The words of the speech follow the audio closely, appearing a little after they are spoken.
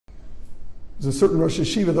There's a certain Rosh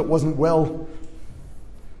Yeshiva that wasn't well.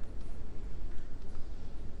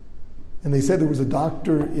 And they said there was a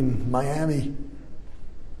doctor in Miami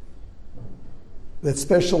that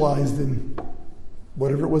specialized in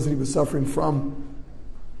whatever it was that he was suffering from.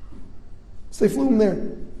 So they flew him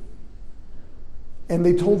there. And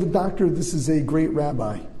they told the doctor, this is a great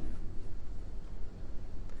rabbi.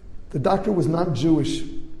 The doctor was not Jewish,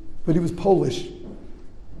 but he was Polish.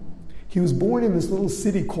 He was born in this little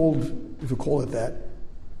city called, if you call it that,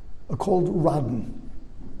 called Radin.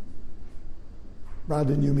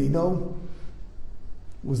 Radin, you may know,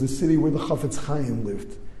 was the city where the Chafetz Chaim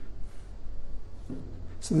lived.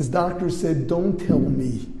 So this doctor said, don't tell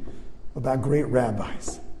me about great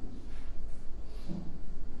rabbis.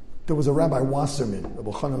 There was a Rabbi Wasserman,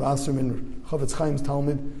 Rabbi Chanan Wasserman, Chafetz Chaim's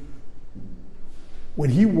Talmud. When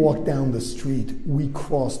he walked down the street, we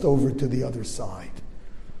crossed over to the other side.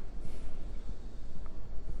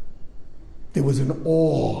 There was an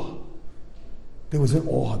awe. There was an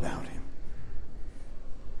awe about him.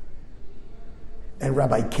 And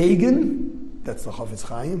Rabbi Kagan, that's the Chafetz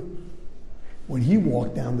Chaim, when he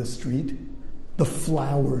walked down the street, the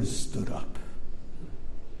flowers stood up.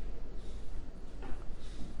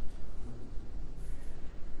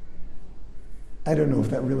 I don't know if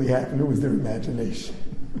that really happened or was their imagination.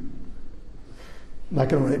 I'm not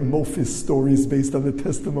going to write Mofis stories based on the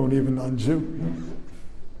testimony of a non-Jew.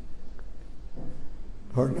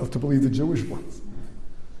 Hard enough to believe the Jewish ones.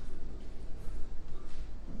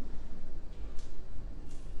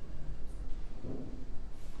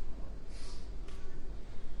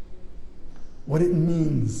 What it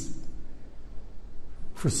means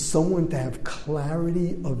for someone to have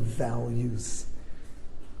clarity of values.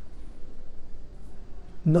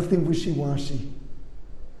 Nothing wishy-washy.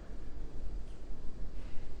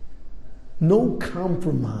 No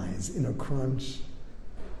compromise in a crunch.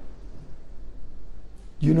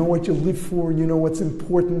 You know what you live for, you know what's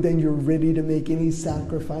important, and you're ready to make any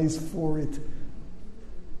sacrifice for it.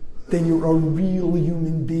 Then you're a real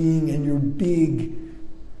human being and you're big,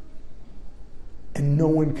 and no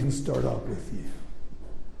one can start up with you.